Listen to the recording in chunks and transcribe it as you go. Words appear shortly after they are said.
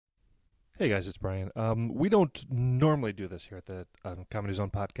Hey guys, it's Brian. We don't normally do this here at the Comedy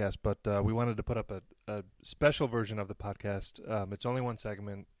Zone podcast, but we wanted to put up a special version of the podcast. It's only one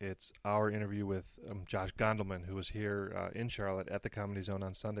segment. It's our interview with Josh Gondelman, who was here in Charlotte at the Comedy Zone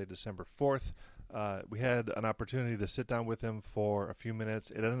on Sunday, December 4th. We had an opportunity to sit down with him for a few minutes.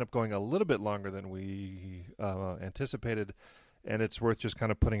 It ended up going a little bit longer than we anticipated, and it's worth just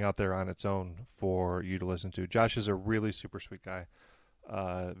kind of putting out there on its own for you to listen to. Josh is a really super sweet guy.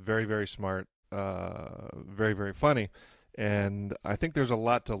 Very, very smart, very, very funny, and I think there's a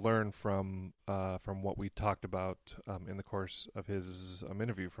lot to learn from what we talked about in the course of his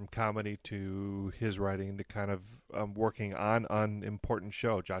interview, from comedy to his writing to kind of working on an important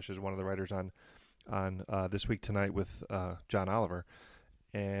show. Josh is one of the writers on This Week Tonight with John Oliver,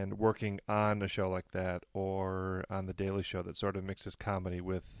 and working on a show like that or on The Daily Show that sort of mixes comedy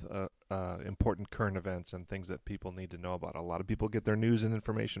with important current events and things that people need to know about. A lot of people get their news and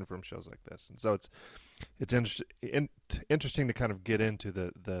information from shows like this, and so it's interesting to kind of get into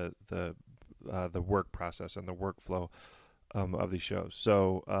the work process and the workflow of these shows.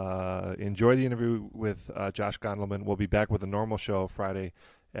 So enjoy the interview with Josh Gondelman. We'll be back with a normal show Friday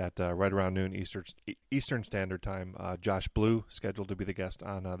at right around noon Eastern Standard Time. Josh Blue scheduled to be the guest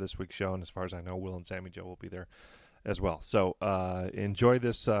on this week's show, and as far as I know, Will and Sammy Joe will be there as well. So enjoy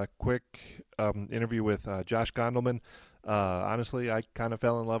this quick interview with Josh Gondelman. Honestly, I kind of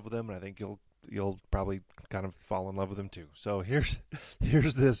fell in love with him, and I think you'll probably kind of fall in love with him too. So here's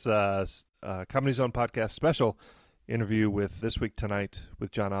this Comedy Zone podcast special interview with This Week Tonight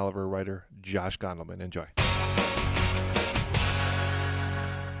with John Oliver writer Josh Gondelman. Enjoy.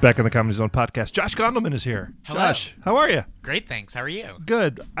 Back on the Comedy Zone podcast, Josh Gondelman is here. Hello. Josh, how are you? Great, thanks. How are you?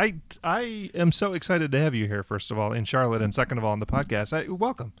 Good. I am so excited to have you here, first of all, in Charlotte, and second of all, on the podcast.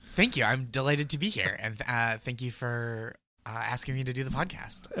 Welcome. Thank you. I'm delighted to be here, and thank you for asking me to do the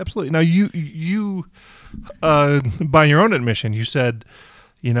podcast. Absolutely. Now, you by your own admission, you said,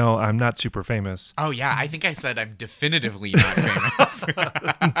 I'm not super famous. Oh, yeah. I think I said I'm definitively not famous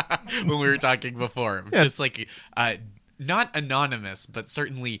when we were talking before. Yeah. Just like... not anonymous, but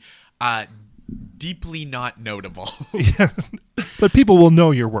certainly deeply not notable. Yeah. But people will know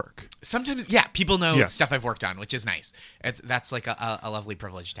your work. Sometimes, yeah, people know stuff I've worked on, which is nice. That's like a lovely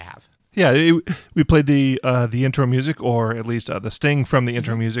privilege to have. Yeah, we played the intro music, or at least the sting from the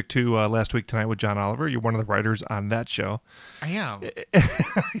intro music to Last Week Tonight with John Oliver. You're one of the writers on that show. I am.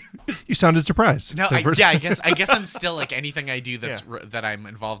 You sounded surprised. No, I guess I'm still like anything I do that I'm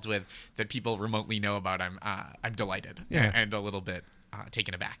involved with that people remotely know about. I'm delighted and a little bit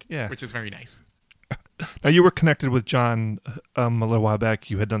taken aback. Yeah, which is very nice. Now, you were connected with John a little while back.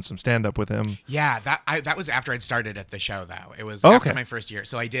 You had done some stand-up with him. Yeah, that was after I'd started at the show, though. It was after my first year.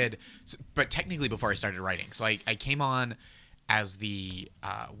 So I did, but technically before I started writing. So I came on as the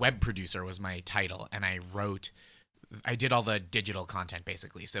web producer was my title, and I did all the digital content,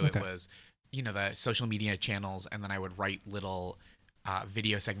 basically. So it was, the social media channels, and then I would write little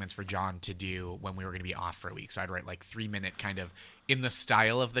video segments for John to do when we were going to be off for a week. So I'd write like 3-minute kind of in the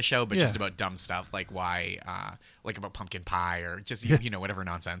style of the show, but just about dumb stuff like why, like about pumpkin pie or just, whatever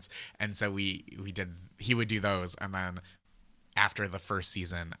nonsense. And so he would do those. And then after the first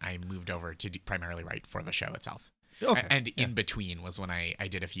season, I moved over to primarily write for the show itself. Okay. And in between was when I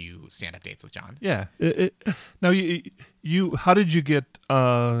did a few stand-up dates with John. Yeah. Now, you how did you get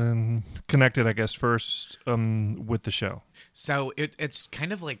connected, I guess, first with the show? So it's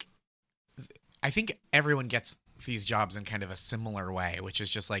kind of like, I think everyone gets these jobs in kind of a similar way, which is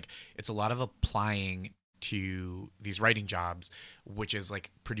just like, it's a lot of applying to these writing jobs, which is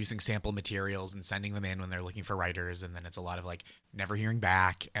like producing sample materials and sending them in when they're looking for writers. And then it's a lot of like never hearing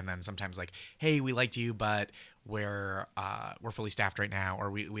back. And then sometimes like, hey, we liked you, but we're fully staffed right now,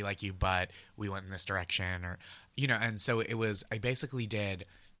 or we like you, but we went in this direction, or, and so I basically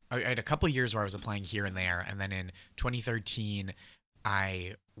I had a couple of years where I was applying here and there. And then in 2013,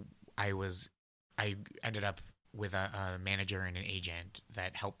 I ended up with a manager and an agent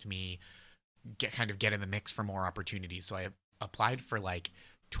that helped me get in the mix for more opportunities. So I applied for like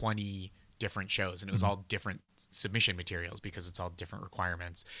 20 different shows, and it was all different submission materials because it's all different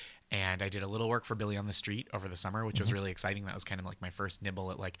requirements. And I did a little work for Billy on the Street over the summer, which was really exciting. That was kind of like my first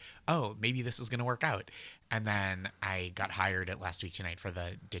nibble at like, oh, maybe this is going to work out. And then I got hired at Last Week Tonight for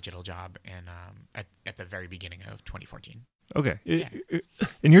the digital job at the very beginning of 2014. Okay. Yeah.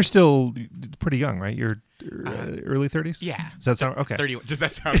 And you're still pretty young, right? You're early 30s? Yeah. Does that sound okay? 31. Does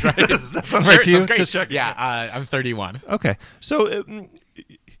that sound right? Does that sound right to you? Sounds great. Just check. Yeah, I'm 31. Okay. So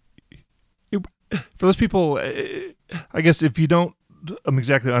for those people, I guess if you don't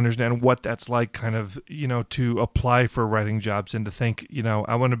exactly understand what that's like, kind of, to apply for writing jobs and to think,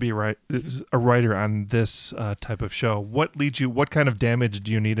 I want to be a writer on this type of show. What leads you? What kind of damage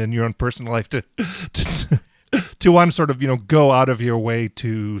do you need in your own personal life to want to sort of, go out of your way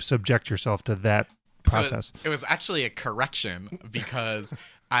to subject yourself to that process? So it was actually a correction because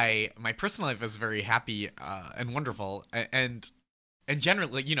my personal life is very happy and wonderful, and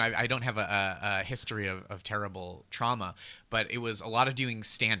generally, I don't have a history of terrible trauma, but it was a lot of doing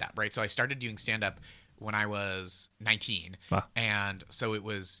stand-up, right? So I started doing stand-up when I was 19, wow. And so it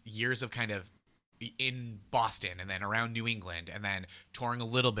was years of kind of in Boston and then around New England and then touring a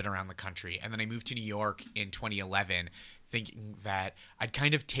little bit around the country. And then I moved to New York in 2011 thinking that I'd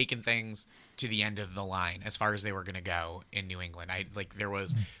kind of taken things to the end of the line as far as they were going to go in New England.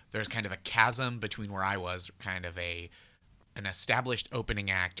 There's kind of a chasm between where I was kind of an established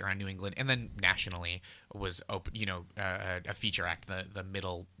opening act around New England, and then nationally was open, a feature act, the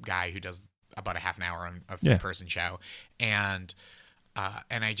middle guy who does about a half an hour on a 3-person show, and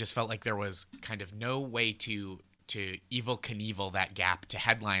I just felt like there was kind of no way to Evel Knievel that gap to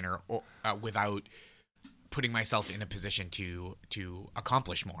headliner without putting myself in a position to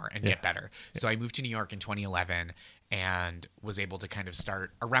accomplish more and get better. So I moved to New York in 2011 and was able to kind of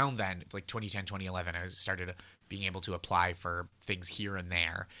start around then, like 2010, 2011, I started being able to apply for things here and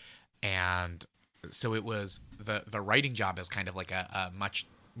there. And so it was the writing job is kind of like a much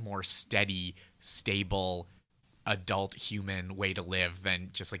more steady, stable, adult human way to live than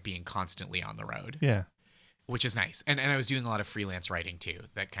just like being constantly on the road. Yeah. Which is nice. And I was doing a lot of freelance writing too.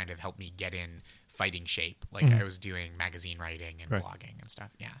 That kind of helped me get in fighting shape. Like I was doing magazine writing and blogging and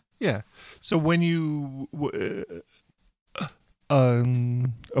stuff. Yeah. Yeah. So when you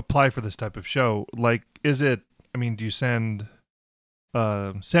apply for this type of show, like, do you send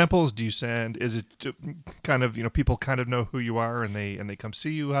samples? Is it kind of, people kind of know who you are and they come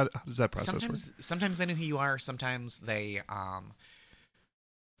see you? How does that process work? Sometimes they know who you are. Sometimes they don't,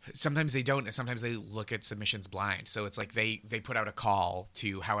 and sometimes they look at submissions blind. So it's like they put out a call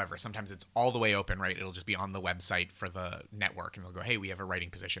to, however, sometimes it's all the way open, right? It'll just be on the website for the network, and they'll go, hey, we have a writing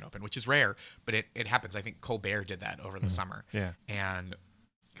position open, which is rare, but it happens. I think Colbert did that over the summer. Yeah. And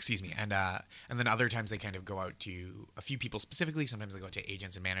then other times they kind of go out to a few people specifically. Sometimes they go to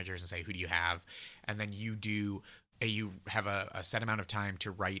agents and managers and say, who do you have? And then you have a set amount of time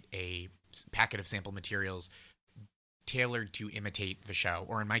to write a packet of sample materials tailored to imitate the show,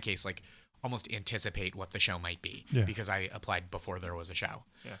 or in my case, like almost anticipate what the show might be, because I applied before there was a show.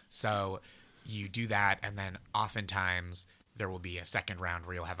 Yeah. So you do that, and then oftentimes there will be a second round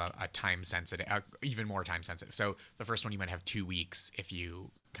where you'll have a time sensitive, even more time sensitive. So the first one you might have 2 weeks if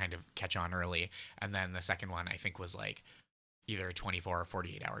you kind of catch on early, and then the second one I think was like either a 24 or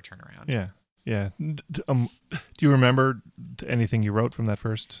 48 hour turnaround. Yeah. Yeah. Do you remember anything you wrote from that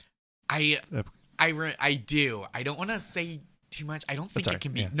first? I do. I don't want to say too much. I don't think it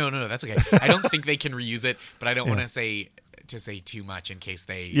can be. Yeah. No, that's okay. I don't think they can reuse it, but I don't want to say too much in case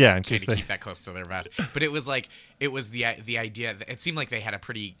they keep that close to their vest. But it was the idea. It seemed like they had a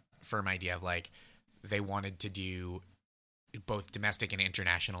pretty firm idea of like they wanted to do both domestic and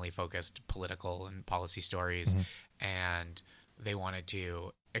internationally focused political and policy stories, and they wanted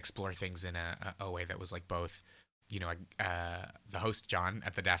to explore things in a way that was like both, the host John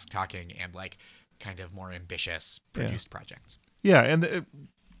at the desk talking and like kind of more ambitious produced projects. Yeah, and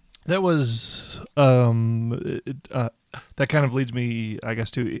that was that kind of leads me, I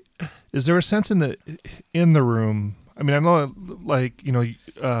guess, to, is there a sense in the room? I mean, I know, like, you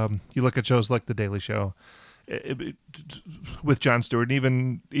look at shows like The Daily Show with Jon Stewart,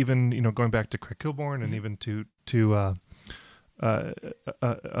 and even going back to Craig Kilborn, and even to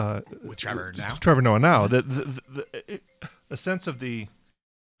with Trevor Noah now, a sense of the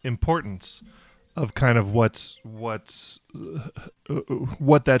importance of kind of what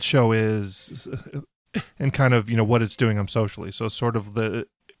that show is, and kind of what it's doing socially. So sort of the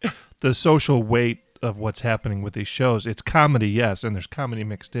social weight of what's happening with these shows. It's comedy, yes, and there's comedy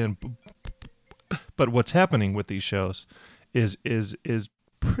mixed in, but what's happening with these shows is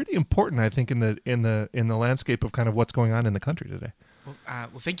pretty important, I think, in the landscape of kind of what's going on in the country today. Well,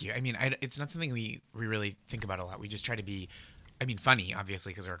 thank you. I mean, it's not something we really think about a lot. We just try to be, funny,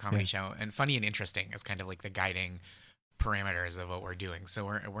 obviously, because we're a comedy show, and funny and interesting is kind of like the guiding parameters of what we're doing. So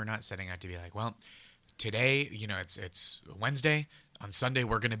we're not setting out to be like, well, today, it's Wednesday. On Sunday,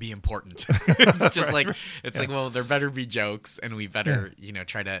 we're going to be important. It's just like well, there better be jokes, and we better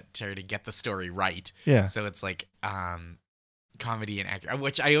try to get the story right. Yeah. So it's like comedy and act,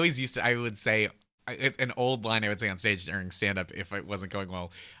 which I would say an old line I would say on stage during stand up if it wasn't going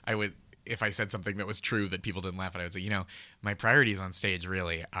well. if I said something that was true that people didn't laugh at, I would say, my priorities on stage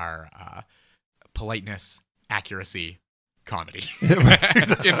really are politeness, accuracy, comedy, in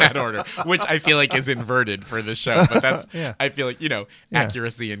that order, which I feel like is inverted for this show. But that's, I feel like,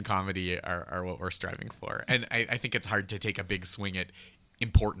 accuracy and comedy are what we're striving for. And I think it's hard to take a big swing at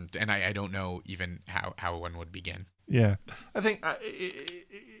important, and I don't know even how one would begin. Yeah. I think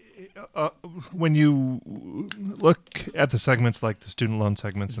when you look at the segments like the student loan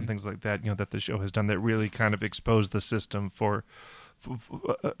segments and things like that, that the show has done that really kind of expose the system for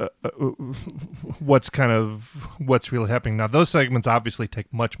what's really happening now. Those segments obviously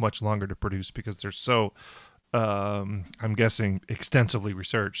take much, much longer to produce because they're so, I'm guessing, extensively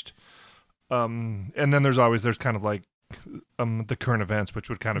researched. And then there's kind of like the current events, which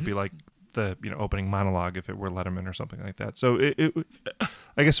would kind of be like the opening monologue if it were Letterman or something like that. So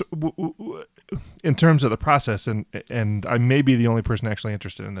I guess in terms of the process, and I may be the only person actually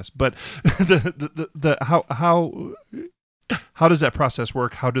interested in this, but how does that process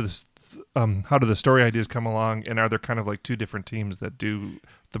work? How do the story ideas come along, and are there kind of like two different teams that do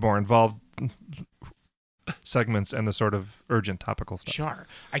the more involved segments and the sort of urgent topical stuff? Sure.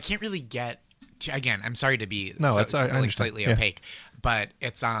 I can't really get to, again, I'm sorry to be slightly yeah. opaque, but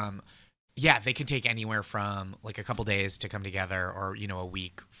it's they can take anywhere from like a couple days to come together, or a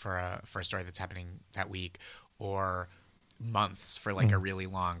week for a story that's happening that week, or months for like a really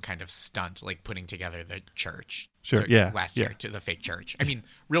long kind of stunt, like putting together the church. Sure. Last year to the fake church. I mean,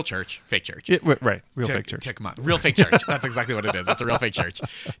 real church, fake church. Right. Fake church. Took months. Real fake church. That's exactly what it is. It's a real fake church.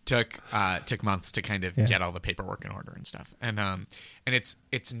 Took months to kind of get all the paperwork in order and stuff. And it's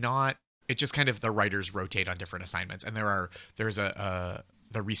not. It's just kind of the writers rotate on different assignments, and there's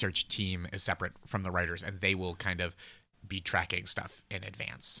the research team is separate from the writers, and they will kind of be tracking stuff in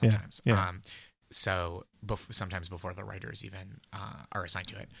advance sometimes. Yeah. So sometimes before the writers even are assigned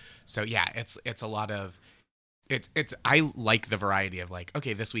to it. So it's a lot of I like the variety of like,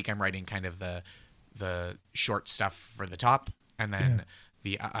 okay, this week I'm writing kind of the short stuff for the top, and then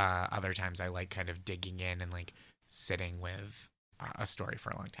the other times I like kind of digging in and like sitting with a story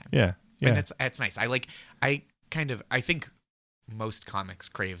for a long time. Yeah. And it's nice. I think most comics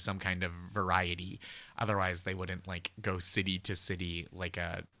crave some kind of variety. Otherwise, they wouldn't like go city to city like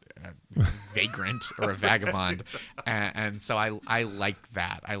a vagrant or a vagabond. And so I like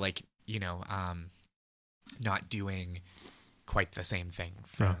that. I like, not doing quite the same thing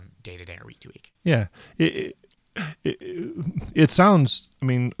from day to day or week to week. Yeah. It sounds, I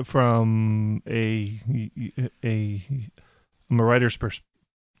mean, from a writer's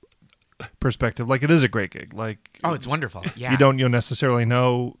perspective, like it is a great gig. Like, oh, it's wonderful. Yeah. You don't necessarily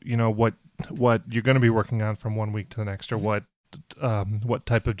know, what you're going to be working on from one week to the next, or what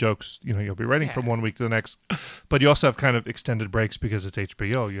type of jokes you'll be writing from one week to the next. But you also have kind of extended breaks because it's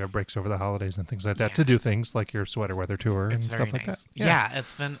HBO. You have breaks over the holidays and things like that to do things like your sweater weather tour and stuff like that. Yeah,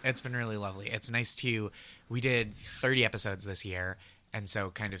 it's been really lovely. It's nice we did 30 episodes this year, and so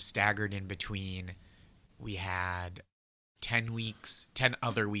kind of staggered in between, we had 10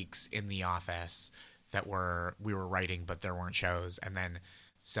 other weeks in the office that we were writing, but there weren't shows. And then,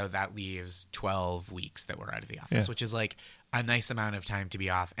 so that leaves 12 weeks that we're out of the office, which is like a nice amount of time to be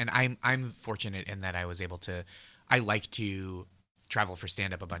off. And I'm fortunate in that I like to travel for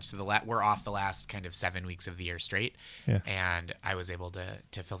stand-up a bunch. So we're off the last kind of 7 weeks of the year straight. Yeah. And I was able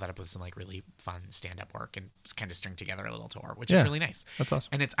to fill that up with some like really fun stand-up work and kind of string together a little tour, which is really nice. That's awesome.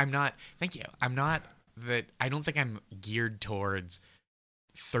 And thank you. I don't think I'm geared towards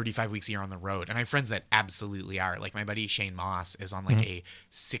 35 weeks a year on the road. And I have friends that absolutely are. Like my buddy Shane Moss is on like a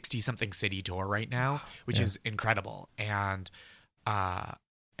 60-something city tour right now, which is incredible. And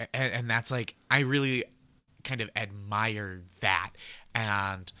that's like, I really kind of admire that.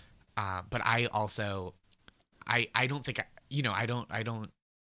 And but I also I don't think I don't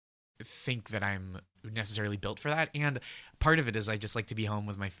think that I'm necessarily built for that. And part of it is I just like to be home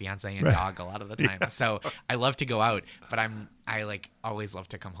with my fiance and dog a lot of the time. Yeah. So I love to go out, but I like always love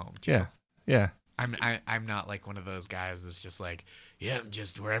to come home too. Yeah. Yeah. I'm not like one of those guys that's just like, I'm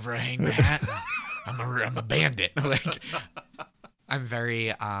just wherever I hang my hat. I'm a bandit. Like I'm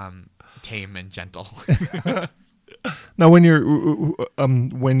very tame and gentle. Now, when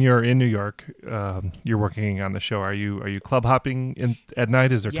you're in New York, you're working on the show. Are you club hopping at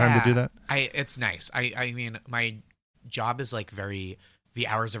night? Is there time to do that? It's nice. I mean, my job is like the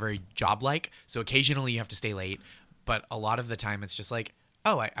hours are very job like. So occasionally you have to stay late, but a lot of the time it's just like,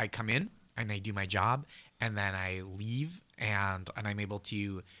 I come in and I do my job and then I leave and I'm able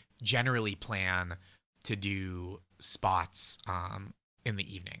to generally plan to do spots in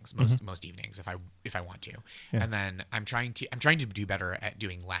the evenings, Mm-hmm. most evenings if I want to. Yeah. And then I'm trying to do better at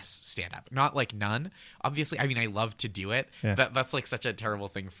doing less stand up. Not like none. Obviously, I mean I love to do it. Yeah. That's like such a terrible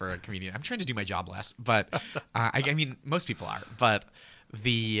thing for a comedian. I'm trying to do my job less, but I mean most people are. But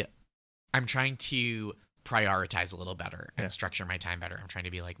I'm trying to prioritize a little better and structure my time better. I'm trying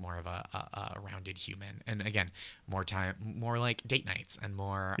to be like more of a rounded human. And again, more time, more like date nights and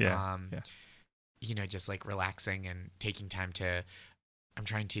more you know, just like relaxing and taking time to. I'm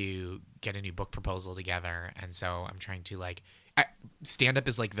trying to get a new book proposal together, and so I'm trying to like stand up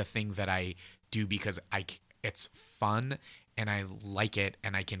is like the thing that I do because it's fun and I like it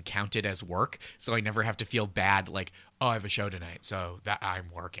and I can count it as work, so I never have to feel bad like, oh, I have a show tonight, so that I'm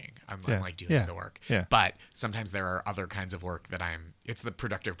working. I'm like doing the work. Yeah. But sometimes there are other kinds of work that it's the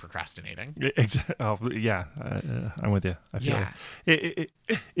productive procrastinating. Oh, yeah. I'm with you. I feel it.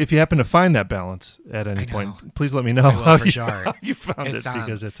 If you happen to find that balance at any point, please let me know how you found it,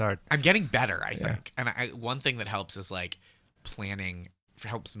 because it's hard. I'm getting better, I think. And one thing that helps is like planning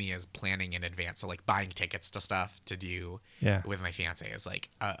in advance. So like buying tickets to stuff to do with my fiance is like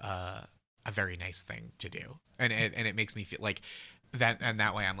a very nice thing to do. And it makes me feel like that. And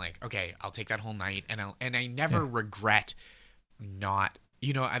that way I'm like, okay, I'll take that whole night and I never regret not,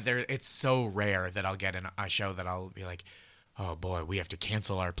 you know, it's so rare that I'll get a show that I'll be like, oh boy, we have to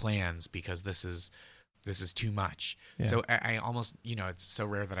cancel our plans because this is too much. Yeah. So I almost, you know, it's so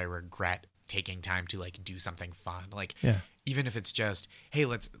rare that I regret taking time to like do something fun. Like even if it's just, hey,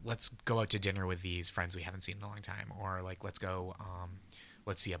 let's go out to dinner with these friends we haven't seen in a long time, or like let's go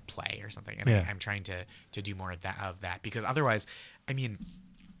let's see a play or something. And I'm trying to do more of that because otherwise, I mean,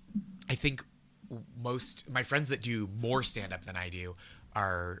 I think most my friends that do more stand up than I do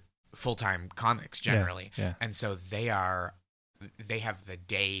are full-time comics generally. Yeah. And so they have the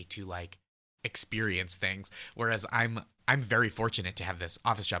day to like experience things, whereas I'm very fortunate to have this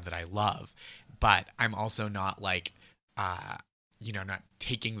office job that I love, but I'm also not like you know, not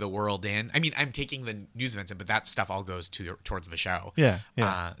taking the world in. I mean, I'm taking the news events in, but that stuff all goes towards the show.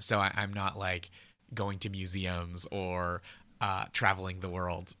 So I'm not like going to museums or traveling the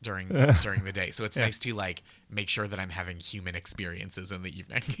world during the day. So it's nice to like make sure that I'm having human experiences in the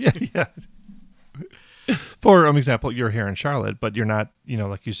evening. For example, you're here in Charlotte, but you're not, you know,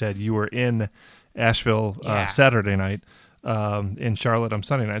 like you said, you were in Asheville Saturday night, in Charlotte on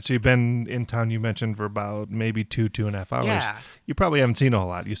Sunday night. So you've been in town, you mentioned, for about maybe 2.5 hours. Yeah. You probably haven't seen a whole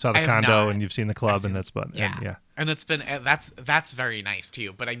lot. You saw the condo and you've seen the club, and that's about it. And it's been, that's very nice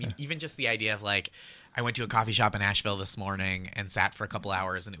too. But I mean, even just the idea of like, I went to a coffee shop in Asheville this morning and sat for a couple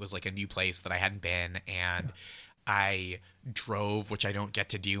hours, and it was like a new place that I hadn't been. And I drove, which I don't get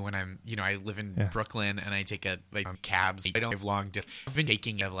to do when I'm, you know, I live in Brooklyn and I take cabs. I don't have long. I've been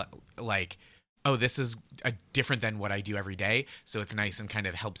taking like, oh, this is different than what I do every day. So it's nice and kind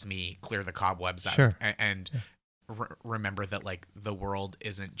of helps me clear the cobwebs out and remember that like the world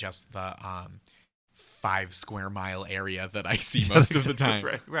isn't just the 5 square mile area that I see most of the time.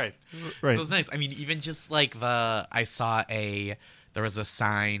 Right. So it's nice. I mean, even just like I saw there was a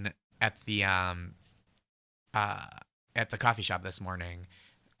sign at the coffee shop this morning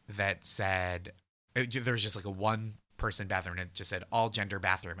that said, there was just like a 1-person bathroom, and it just said all gender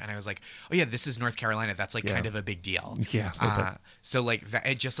bathroom. And I was like, oh yeah, this is North Carolina. That's like kind of a big deal. Yeah. So like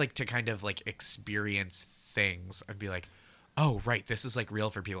that, just like to kind of like experience things, I'd be like, oh right, this is like real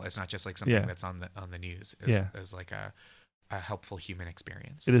for people. It's not just like something that's on the news. Is like a helpful human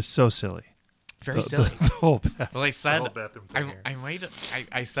experience. It is so silly. Very silly. The whole bathroom. Well, I said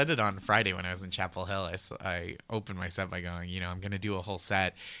I said it on Friday when I was in Chapel Hill. I opened my set by going, you know, I'm going to do a whole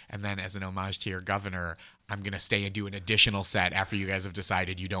set, and then as an homage to your governor, I'm going to stay and do an additional set after you guys have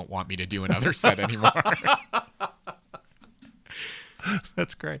decided you don't want me to do another set anymore.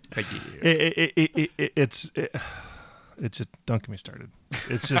 That's great. Thank you. It's just, don't get me started.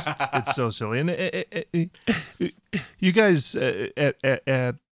 It's just it's so silly, and you guys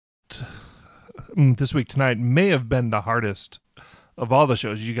at This Week Tonight may have been the hardest of all the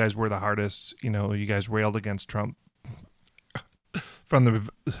shows. You guys were the hardest. You know, you guys railed against Trump from the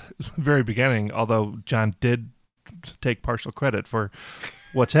very beginning, although John did take partial credit for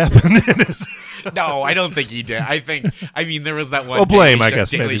what's happened in his... No, I don't think he did. I mean, there was that one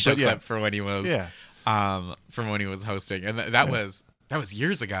Daily Show clip for when he was from when he was hosting, and that was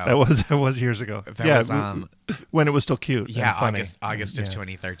years ago. That was years ago. That was when it was still cute. Yeah, August of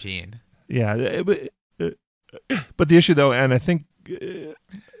 2013. Yeah, but the issue though, and I think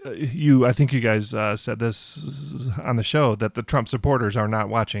you guys said this on the show, that the Trump supporters are not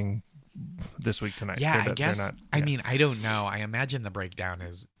watching this week tonight. Yeah, I guess. I mean, I don't know. I imagine the breakdown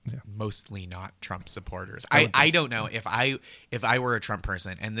is mostly not Trump supporters. I don't know if I were a Trump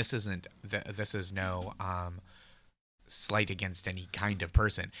person, and this is no slight against any kind of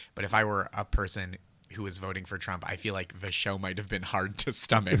person, but if I were a person who was voting for Trump, I feel like the show might have been hard to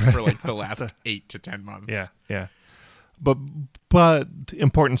stomach for like the last 8 to 10 months. Yeah. But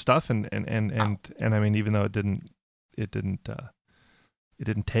important stuff, and I mean, even though it didn't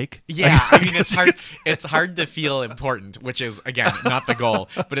take. Yeah, I mean, it's hard to feel important, which is again not the goal,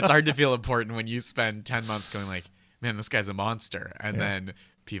 but it's hard to feel important when you spend 10 months going like, man, this guy's a monster, and then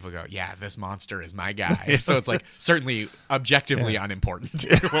people go, yeah, this monster is my guy. So it's like certainly objectively unimportant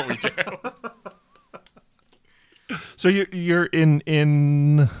what we do. So you're in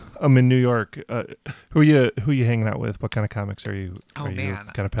New York. Who are you hanging out with? What kind of comics are you? You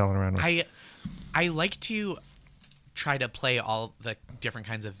kind of palling around with? I like to try to play all the different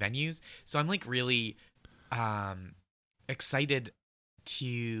kinds of venues. So I'm like really excited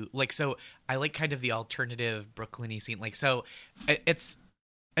to like. So I like kind of the alternative Brooklyn-y scene. Like so, it's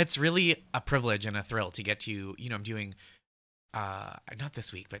really a privilege and a thrill to get to. You know, I'm doing not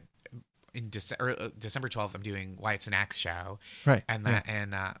this week, but in December 12th, I'm doing Wyatt's an Axe show, right?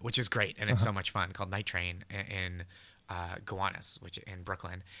 And which is great, and it's so much fun. Called Night Train in Gowanus, which in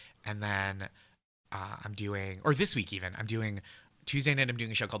Brooklyn, and then I'm doing, or this week even, I'm doing Tuesday night. I'm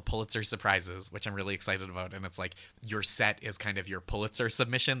doing a show called Pulitzer Surprises, which I'm really excited about, and it's like your set is kind of your Pulitzer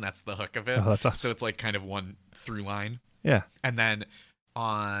submission. That's the hook of it. Oh, that's awesome. So it's like kind of one through line. Yeah, and then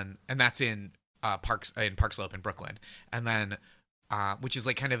that's in Park Slope in Brooklyn, and then. Which is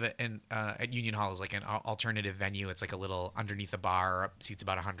like kind of at Union Hall is like an alternative venue. It's like a little underneath a bar, seats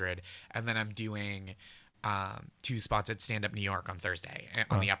about 100. And then I'm doing 2 spots at Stand Up New York on Thursday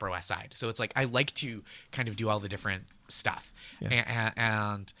on the Upper West Side. So it's like I like to kind of do all the different stuff. Yeah.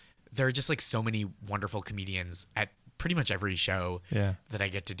 And there are just like so many wonderful comedians at pretty much every show that I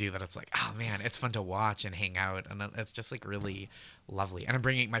get to do that. It's like, oh man, it's fun to watch and hang out. And it's just like really lovely. And I'm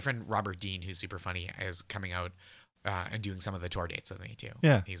bringing my friend Robert Dean, who's super funny, is coming out. And doing some of the tour dates with me too.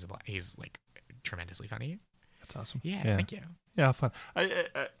 Yeah, he's like tremendously funny. That's awesome. Yeah, thank you. Yeah, fun.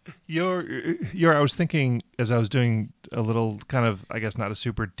 I was thinking as I was doing a little kind of, I guess not a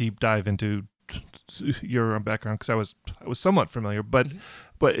super deep dive into your background because I was somewhat familiar, but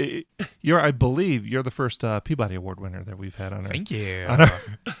I believe you're the first Peabody Award winner that we've had on our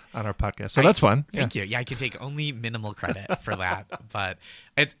on our podcast. So that's fun. Thank you. Yeah, I can take only minimal credit for that, but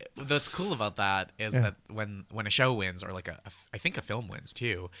what's cool about that is that when a show wins, or like I think a film wins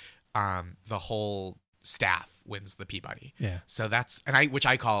too, the whole staff wins the Peabody. Yeah. So that's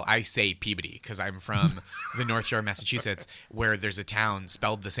I say Peabody because I'm from the North Shore of Massachusetts, where there's a town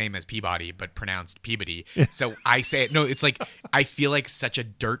spelled the same as Peabody but pronounced Peabody. So I say it. No, it's like I feel like such a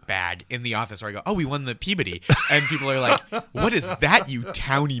dirtbag in the office where I go, "Oh, we won the Peabody," and people are like, "What is that, you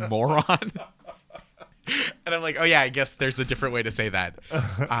towny moron?" And I'm like, "Oh yeah, I guess there's a different way to say that,"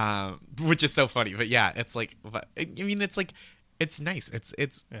 which is so funny. But yeah, it's like, I mean, it's like. It's nice.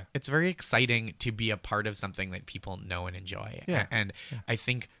 It's very exciting to be a part of something that people know and enjoy. Yeah. And I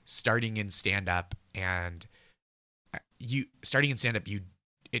think starting in stand-up it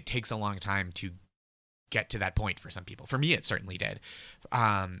takes a long time to get to that point for some people. For me, it certainly did.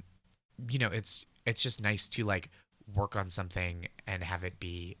 It's just nice to like work on something and have it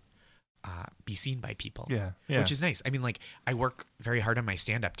be seen by people, which is nice. I mean, like I work very hard on my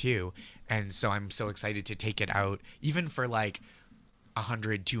stand-up too, and so I'm so excited to take it out, even for like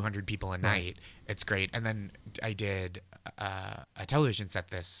 100, 200 people a night. It's great. And then I did a television set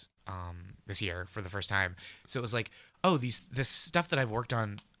this year for the first time, so it was like, oh, this stuff that I've worked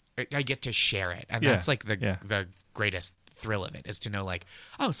on, I get to share it, and that's like the greatest thrill of it, is to know like,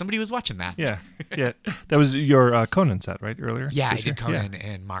 oh, somebody was watching that. Yeah. That was your Conan set, right? Earlier. I did Conan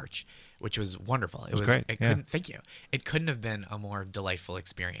in March, which was wonderful. It was great. Thank you. It couldn't have been a more delightful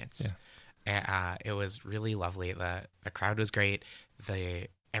experience. It was really lovely. The crowd was great.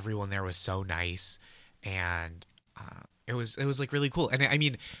 Everyone there was so nice, and it was like really cool. And I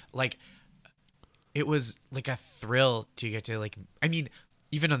mean, like, it was like a thrill to get to like. I mean,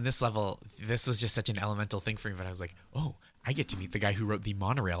 even on this level, this was just such an elemental thing for me. But I was like, oh, I get to meet the guy who wrote the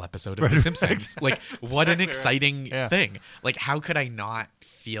monorail episode of The Simpsons. Exactly. Like, what an exciting thing. Like, how could I not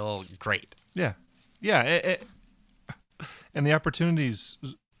feel great? Yeah. And the opportunities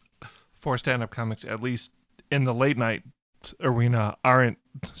for stand-up comics, at least in the late night arena, aren't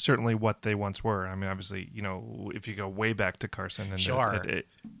certainly what they once were. I mean, obviously, if you go way back to Carson, and sure,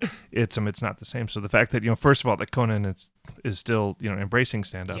 it's not the same. So the fact that first of all, that Conan is still embracing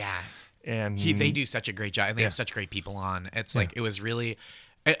stand-up. Yeah. And they do such a great job, and they have such great people on. It's like, it was really,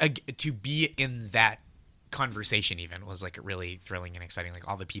 to be in that conversation even was like really thrilling and exciting. Like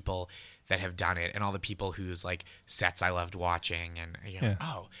all the people that have done it and all the people whose like sets I loved watching, and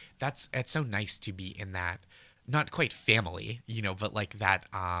oh, it's so nice to be in that, not quite family, but like that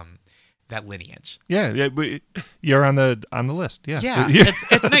that lineage. Yeah, you're on the list. Yeah, yeah,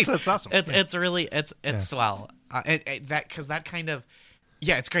 it's nice. That's awesome. It's really swell. That because that kind of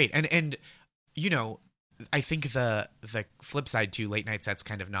it's great. And I think the flip side to late night sets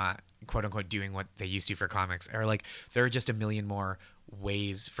kind of not quote unquote doing what they used to for comics, or like there are just a million more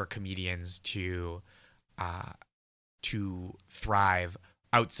ways for comedians to thrive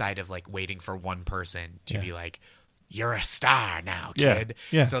outside of like waiting for one person to be like, you're a star now, kid.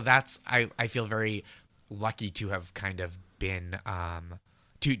 Yeah. So that's I feel very lucky to have kind of been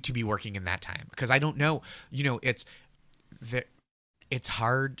to be working in that time, because I don't know, it's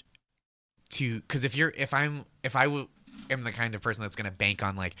hard to, because if I am the kind of person that's going to bank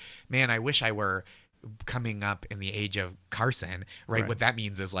on like, man, I wish I were coming up in the age of Carson, right? What that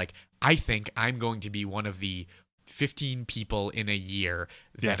means is like, I think I'm going to be one of the 15 people in a year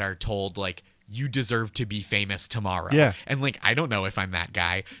that are told like, you deserve to be famous tomorrow. Yeah. And like, I don't know if I'm that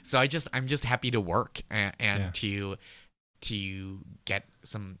guy. So I'm just happy to work and to get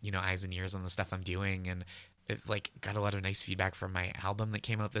some, eyes and ears on the stuff I'm doing. And it like got a lot of nice feedback from my album that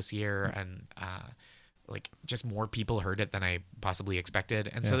came out this year. And like just more people heard it than I possibly expected.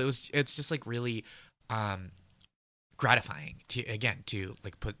 And so it's just like really gratifying to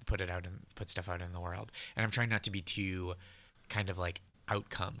like put it out and put stuff out in the world. And I'm trying not to be too kind of like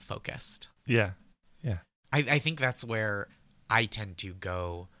outcome focused. Yeah. I think that's where I tend to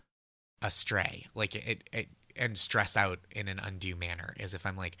go astray, like it and stress out in an undue manner, is if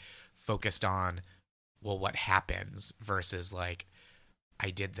I'm like focused on, well, what happens versus like,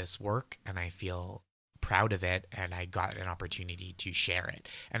 I did this work and I feel proud of it and I got an opportunity to share it.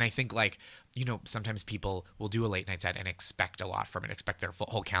 And I think like, sometimes people will do a late night set and expect a lot from it, expect their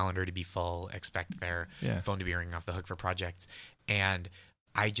whole calendar to be full, expect their phone to be ringing off the hook for projects. And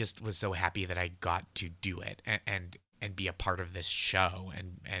I just was so happy that I got to do it and be a part of this show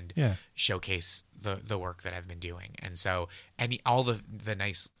and showcase the work that I've been doing. And so all the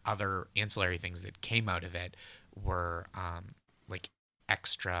nice other ancillary things that came out of it were like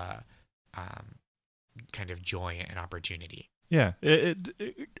extra kind of joy and opportunity. Yeah,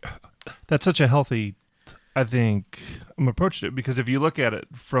 that's such a healthy, I think, approach to it, because if you look at it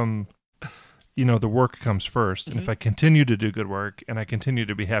from, the work comes first, and if I continue to do good work and I continue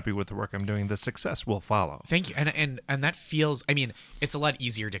to be happy with the work I'm doing, the success will follow. Thank you. And that feels, I mean, it's a lot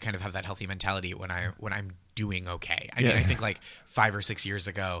easier to kind of have that healthy mentality when I'm doing okay. I mean, I think like 5 or 6 years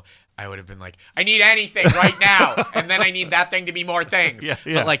ago, I would have been like, I need anything right now, and then I need that thing to be more things.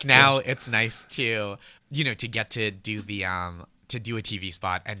 But like now, it's nice to to get to do the to do a TV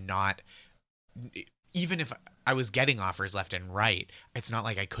spot and not, even if I was getting offers left and right, it's not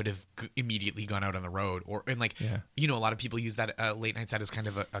like I could have immediately gone out on the road a lot of people use that late night set as kind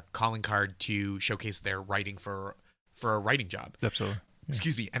of a calling card to showcase their writing for a writing job. Absolutely.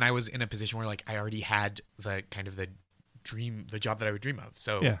 Excuse me. And I was in a position where like I already had the kind of the job that I would dream of.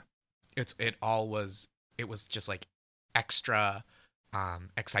 So it was just like extra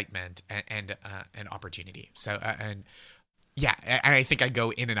excitement and an opportunity. So yeah, and I think I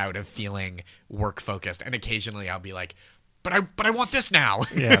go in and out of feeling work focused, and occasionally I'll be like, but I want this now.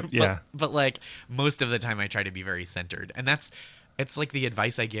 Yeah. But like most of the time I try to be very centered, and it's like the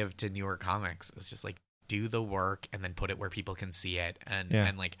advice I give to newer comics. It's just like, do the work and then put it where people can see it,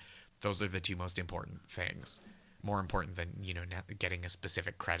 and like those are the two most important things, more important than getting a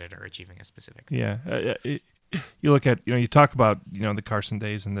specific credit or achieving a specific thing. Yeah. You look at you talk about the Carson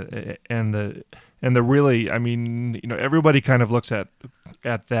days and the really, I mean, everybody kind of looks at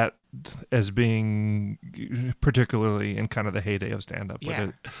that as being particularly in kind of the heyday of stand up,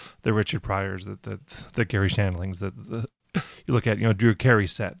 with the Richard Pryors, the Gary Shandlings, you look at Drew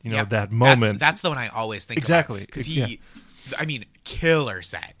Carey's set, that moment. That's the one I always think exactly, because I mean, killer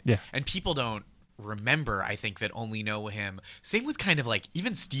set. Yeah, and people don't remember, I think, that only know him. Same with kind of like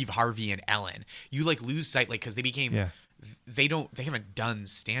even Steve Harvey and Ellen. You like lose sight, like, because they became they haven't done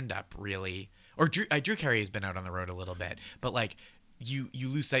stand up really, or Drew Carey has been out on the road a little bit, but like you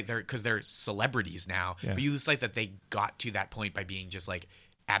lose sight there because they're celebrities now, but you lose sight that they got to that point by being just like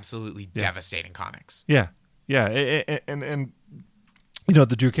absolutely devastating comics. And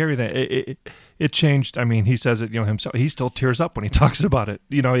the Drew Carey thing, it changed. I mean, he says it, himself. He still tears up when he talks about it.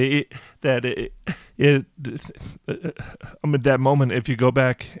 That moment. If you go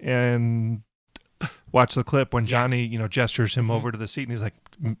back and watch the clip when Johnny, gestures him over to the seat, and he's like,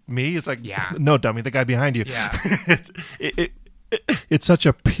 "Me?" It's like, no, dummy, the guy behind you. Yeah. it's such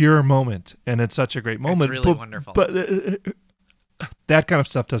a pure moment, and it's such a great moment. It's really wonderful. But that kind of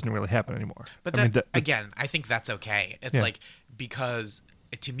stuff doesn't really happen anymore. But again, I think that's okay. It's like, because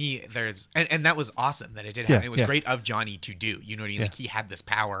to me, and that was awesome that it did happen. It was great of Johnny to do. You know what I mean? Like, he had this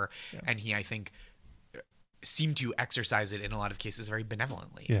power, and he, I think, seemed to exercise it in a lot of cases very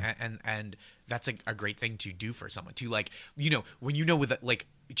benevolently. And that's a great thing to do for someone, to, like, when with like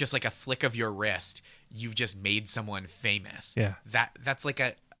just like a flick of your wrist, you've just made someone famous. That's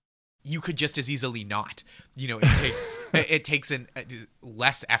like you could just as easily not. It takes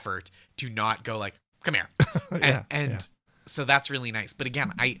less effort to not go like, come here. So that's really nice. But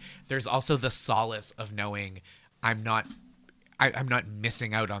again, there's also the solace of knowing I'm not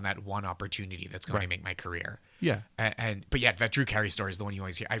missing out on that one opportunity that's going to make my career. But that Drew Carey story is the one you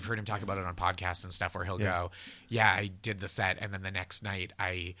always hear. I've heard him talk about it on podcasts and stuff, where he'll go, I did the set, and then the next night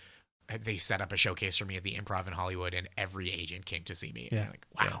they set up a showcase for me at the Improv in Hollywood, and every agent came to see me. And I'm like,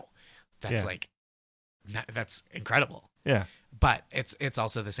 wow, that's like, that's incredible. But it's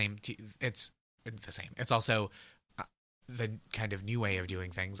also the same. It's the same. It's also the kind of new way of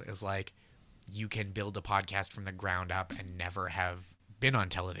doing things is like, you can build a podcast from the ground up and never have been on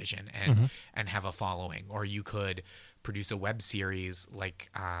television and have a following, or you could produce a web series like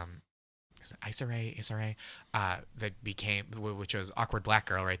Issa that became, which was Awkward Black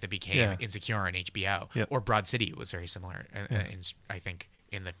Girl, right? That became Insecure on HBO, or Broad City was very similar, I think,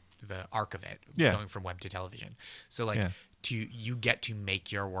 in the arc of it, going from web to television. So like, you get to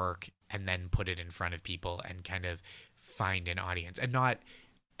make your work and then put it in front of people and kind of find an audience, and not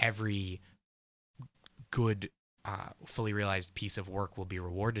every good fully realized piece of work will be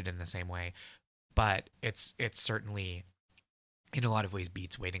rewarded in the same way, but it's certainly in a lot of ways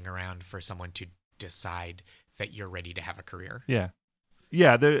beats waiting around for someone to decide that you're ready to have a career.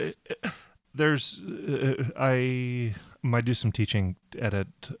 There's I might do some teaching at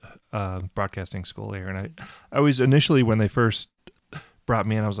a broadcasting school here, and I always initially, when they first brought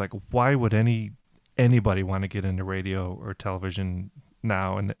me in, I was like, why would anybody want to get into radio or television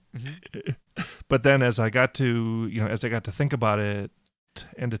now? And but then as I got to think about it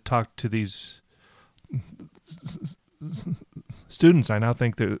and to talk to these students, I now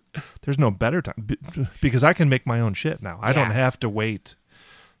think that there's no better time, because I can make my own shit now. I don't have to wait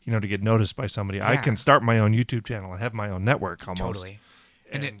to get noticed by somebody. I can start my own YouTube channel and have my own network almost. Totally.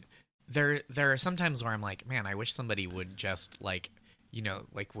 And there are some times where I'm like, man, I wish somebody would just like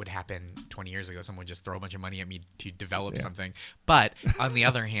would happen 20 years ago, someone would just throw a bunch of money at me to develop something. But on the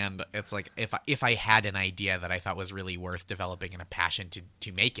other hand, it's like, if I had an idea that I thought was really worth developing and a passion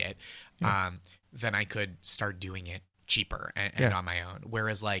to make it, then I could start doing it cheaper and on my own.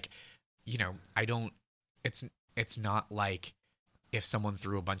 Whereas like, it's not like if someone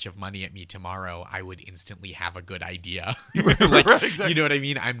threw a bunch of money at me tomorrow, I would instantly have a good idea. Like, right, exactly. You know what I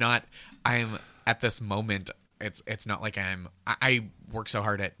mean? I'm at this moment, it's not like I work so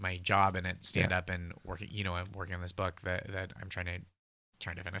hard at my job and at stand up and working, I'm working on this book that I'm trying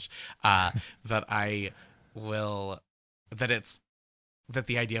to finish, that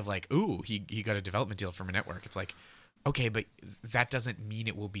the idea of like, ooh, he got a development deal from a network. It's like, okay, but that doesn't mean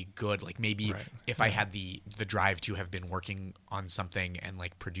it will be good. Like, maybe if I had the drive to have been working on something and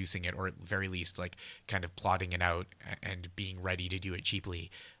like producing it, or at very least like kind of plotting it out and being ready to do it cheaply,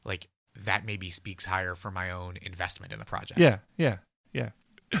 like, that maybe speaks higher for my own investment in the project. Yeah.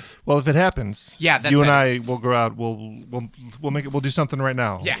 Well, if it happens, that's you and I will go out. We'll make it. We'll do something right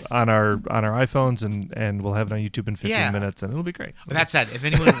now. Yes. On our iPhones, and we'll have it on YouTube in 15 minutes, and it'll be great. That said, if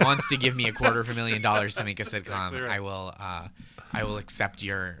anyone wants to give me $250,000 to make a sitcom, exactly right. I will accept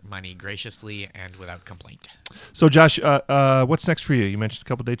your money graciously and without complaint. So, Josh, what's next for you? You mentioned a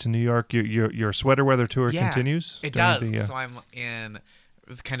couple dates in New York. Your sweater weather tour continues. It does. So I'm in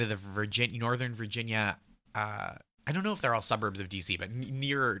kind of the Northern Virginia. I don't know if they're all suburbs of DC, but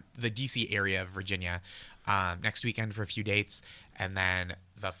near the DC area of Virginia, next weekend for a few dates. And then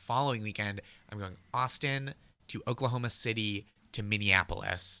the following weekend, I'm going Austin to Oklahoma City to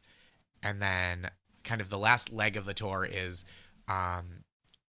Minneapolis. And then kind of the last leg of the tour is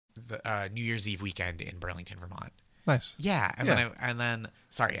the New Year's Eve weekend in Burlington, Vermont. Nice. Yeah. And then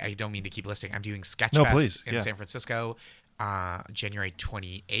sorry, I don't mean to keep listing. I'm doing Sketchfest in San Francisco, January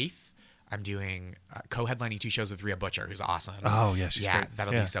 28th. I'm doing co-headlining 2 shows with Rhea Butcher, who's awesome. Oh, yeah, she's great.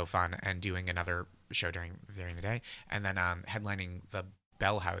 That'll be so fun. And doing another show during the day. And then headlining the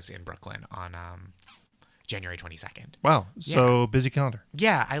Bell House in Brooklyn on January 22nd. Wow. So busy calendar.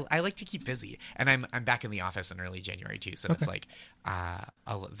 Yeah, I like to keep busy. And I'm back in the office in early January, too. So it's like,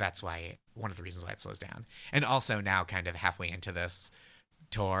 that's why, one of the reasons why it slows down. And also now kind of halfway into this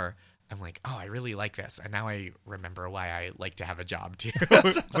tour, I'm like, oh, I really like this. And now I remember why I like to have a job too.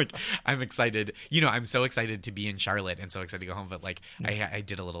 Like, I'm excited. I'm so excited to be in Charlotte and so excited to go home. But like, I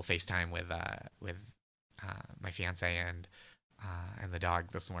did a little FaceTime with my fiance and the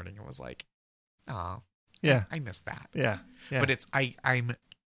dog this morning and was like, oh, yeah, I missed that. Yeah. But I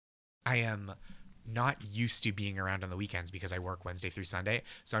am not used to being around on the weekends because I work Wednesday through Sunday.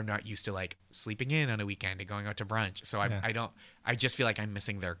 So I'm not used to like sleeping in on a weekend and going out to brunch. So I just feel like I'm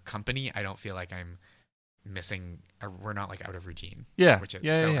missing their company. I don't feel like I'm missing, we're not like out of routine. Yeah.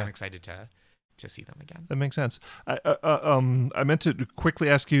 I'm excited to see them again. That makes sense. I meant to quickly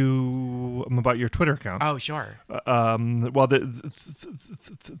ask you about your Twitter account. Oh, sure. Well, the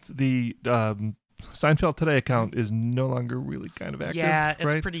Seinfeld Today account is no longer really kind of active. Yeah,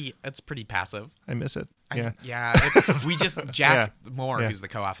 it's right? pretty passive. I miss it. Jack Moore, who's the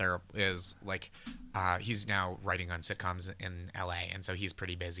co-author, is like, he's now writing on sitcoms in LA, and so he's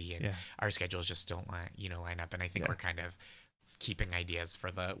pretty busy, and our schedules just don't line up. And I think we're kind of keeping ideas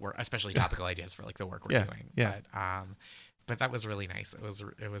for the work, especially topical ideas for like the work we're doing. Yeah. But that was really nice.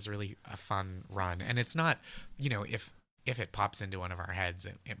 It was really a fun run, and it's not, if it pops into one of our heads,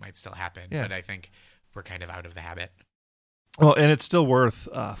 it might still happen. Yeah. But I think we're kind of out of the habit. Well, and it's still worth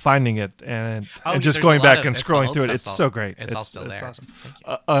finding it and just going back and scrolling through it. It's so great. It's all still there. It's awesome. Thank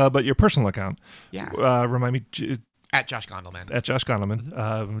you. But your personal account, remind me. At Josh Gondelman. At Josh Gondelman,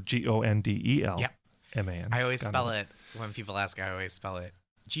 Gondelman. Yep. Man. I always spell it, when people ask, I always spell it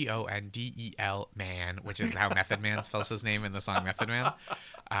Gondel Man, which is how Method Man spells his name in the song Method Man.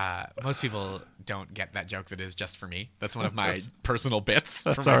 Most people don't get that joke that is just for me. That's one of my personal bits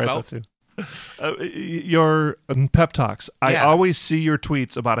for myself. Right, your pep talks. I always see your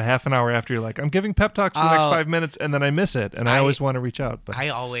tweets about a half an hour after you're like, I'm giving pep talks for the next 5 minutes, and then I miss it, and I always want to reach out. But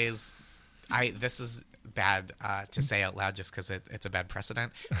this is bad to say out loud just because it's a bad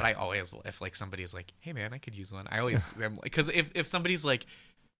precedent, but I always will, if like somebody's like, hey man, I could use one, I always am like, because if somebody's like,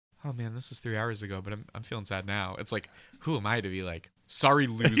 oh man, this is 3 hours ago, but I'm feeling sad now, it's like, who am I to be like, sorry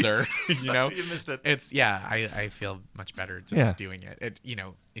loser? You missed it. It's I feel much better just doing it.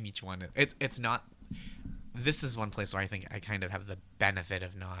 In each one, it's not, this is one place where I think I kind of have the benefit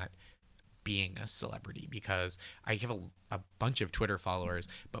of not being a celebrity, because I have a bunch of Twitter followers,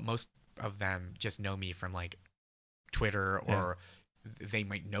 but most of them just know me from like Twitter, or they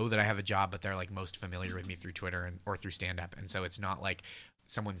might know that I have a job, but they're like most familiar with me through Twitter or through stand-up. And so it's not like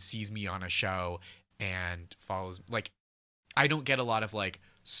someone sees me on a show and follows, like, I don't get a lot of like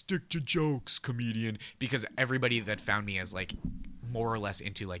stick to jokes comedian, because everybody that found me is like more or less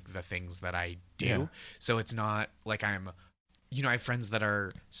into like the things that I do. Yeah. So it's not like I'm, I have friends that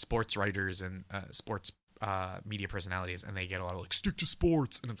are sports writers and sports media personalities, and they get a lot of like stick to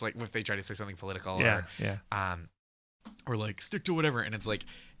sports, and it's like if they try to say something political or like stick to whatever, and it's like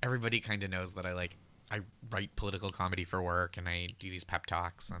everybody kind of knows that I write political comedy for work, and I do these pep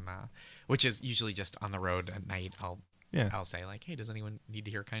talks, and which is usually just on the road at night. I'll say like, hey, does anyone need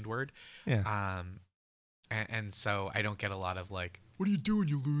to hear a kind word? And so I don't get a lot of like, what are you doing,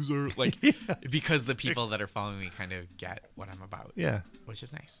 you loser? Like, because the people that are following me kind of get what I'm about. Yeah, which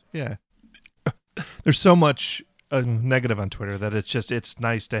is nice. Yeah. There's so much negative on Twitter that it's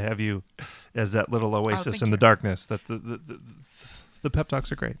nice to have you as that little oasis in the darkness. That the pep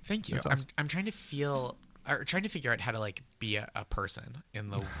talks are great. Thank you. Awesome. I'm trying to figure out how to like be a person in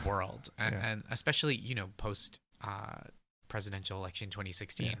the world, and especially post presidential election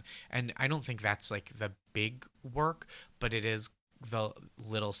 2016. And I don't think that's like the big work, but it is the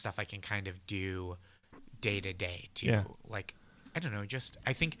little stuff I can kind of do day to day to like, I don't know, just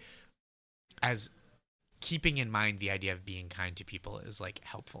I think as keeping in mind the idea of being kind to people is like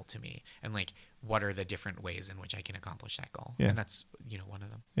helpful to me, and like what are the different ways in which I can accomplish that goal, and that's one of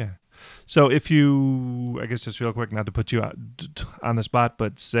them. So if you, I guess just real quick, not to put you on the spot,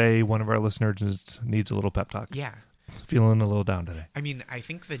 but say one of our listeners needs a little pep talk, feeling a little down today, I mean, I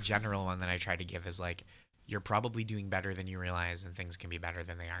think the general one that I try to give is like, you're probably doing better than you realize, and things can be better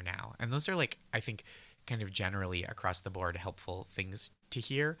than they are now. And those are like, I think, kind of generally across the board helpful things to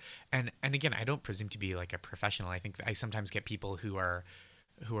hear. And again, I don't presume to be like a professional. I think I sometimes get people who are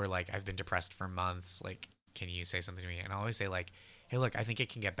like, I've been depressed for months, like, can you say something to me? And I always say like, hey, look, I think it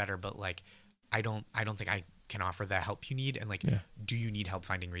can get better, but like, I don't think I can offer the help you need. And like, do you need help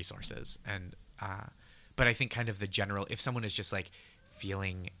finding resources? And but I think kind of the general, if someone is just like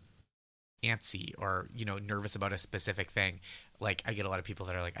feeling antsy or nervous about a specific thing, like I get a lot of people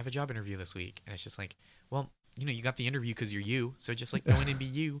that are like, I have a job interview this week, and it's just like, well, you got the interview because you're you, so just like go in and be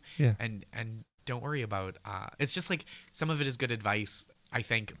you, and don't worry about it's just like some of it is good advice, I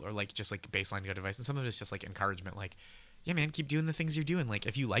think, or like just like baseline good advice, and some of it is just like encouragement, like yeah, man, keep doing the things you're doing. Like,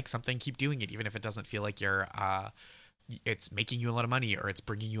 if you like something, keep doing it, even if it doesn't feel like it's making you a lot of money or it's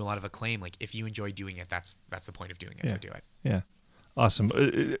bringing you a lot of acclaim. Like, if you enjoy doing it, that's the point of doing it. Yeah. So do it. Yeah. Awesome.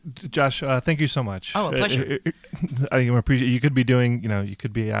 Josh, thank you so much. Oh, a pleasure. I appreciate you could be doing, you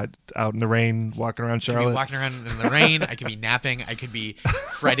could be out in the rain, walking around Charlotte. I could be walking around in the rain. I could be napping. I could be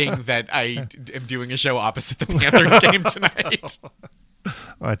fretting that I am doing a show opposite the Panthers game tonight.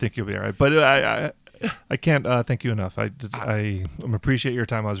 I think you'll be all right. But I can't thank you enough. I appreciate your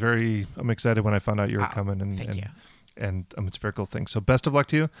time. I'm excited when I found out you were coming. Thank you. And it's a very cool thing. So best of luck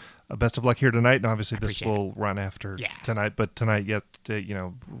to you. Best of luck here tonight. And obviously this will run after tonight. But tonight,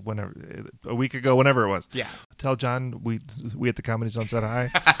 whenever, a week ago, whenever it was. Yeah. Tell John we at the Comedy Zone said hi.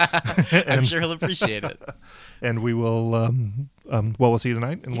 I'm sure he'll appreciate it. And we will, we'll see you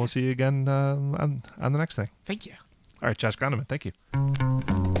tonight. And we'll see you again on the next thing. Thank you. All right, Josh Gondelman, thank you.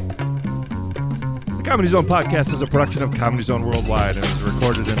 The Comedy Zone podcast is a production of Comedy Zone Worldwide and is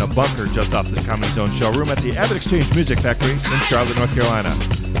recorded in a bunker just off the Comedy Zone showroom at the Abbott Exchange Music Factory in Charlotte, North Carolina.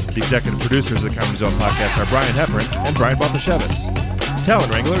 The executive producers of the Comedy Zone podcast are Brian Heffron and Brian Baltashevitz. Talent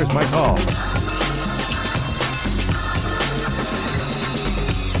Wrangler is Mike Hall.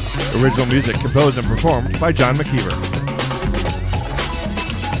 Original music composed and performed by John McKeever.